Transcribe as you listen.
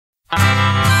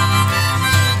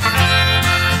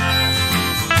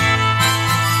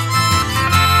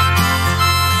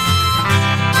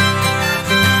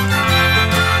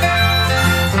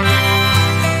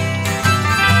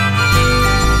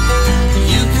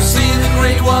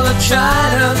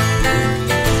China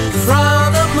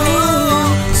from the moon,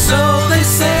 so they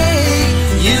say.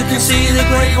 You can see the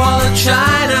Great Wall of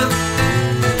China.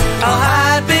 I'll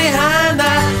hide behind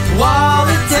that wall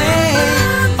today.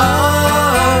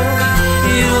 Oh,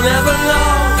 you'll never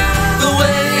know the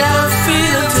way I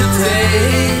feel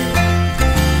today.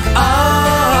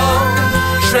 Oh,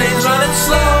 trains running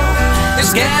slow,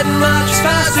 it's getting much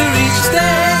faster each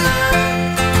day.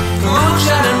 Moon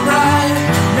shining bright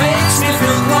makes me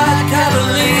feel quite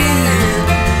cavalier.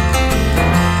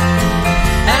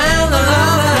 And the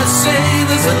love that I save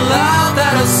is a love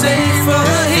that I'll save for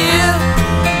here.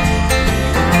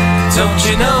 Don't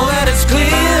you know that it's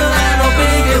clear that no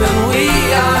bigger than we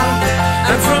are?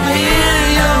 And from here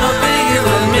you're no bigger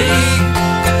than me.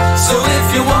 So if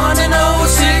you want to know a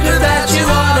secret that you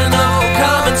want to know,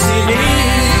 come and see me.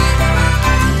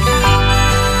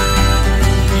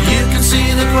 You can see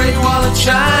the Great Wall of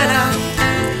China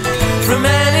from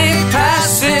any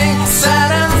passing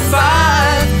Saturn V.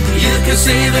 You can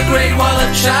see the Great Wall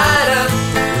of China,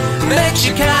 makes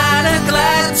you kinda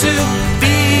glad to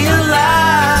be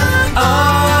alive.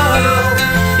 Oh,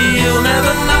 you'll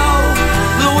never know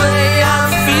the way I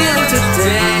feel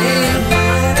today.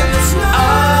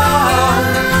 Oh,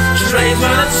 trains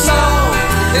running slow,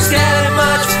 it's getting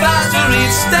much faster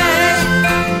each day.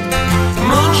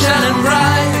 Moon shining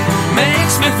bright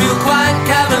makes me feel quite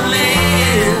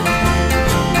cavalier.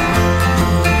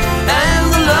 And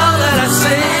the love that I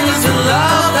save is the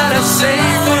love that I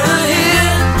save for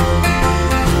here.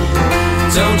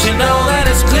 Don't you know that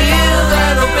it's clear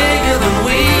that no bigger than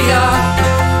we are?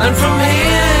 And from here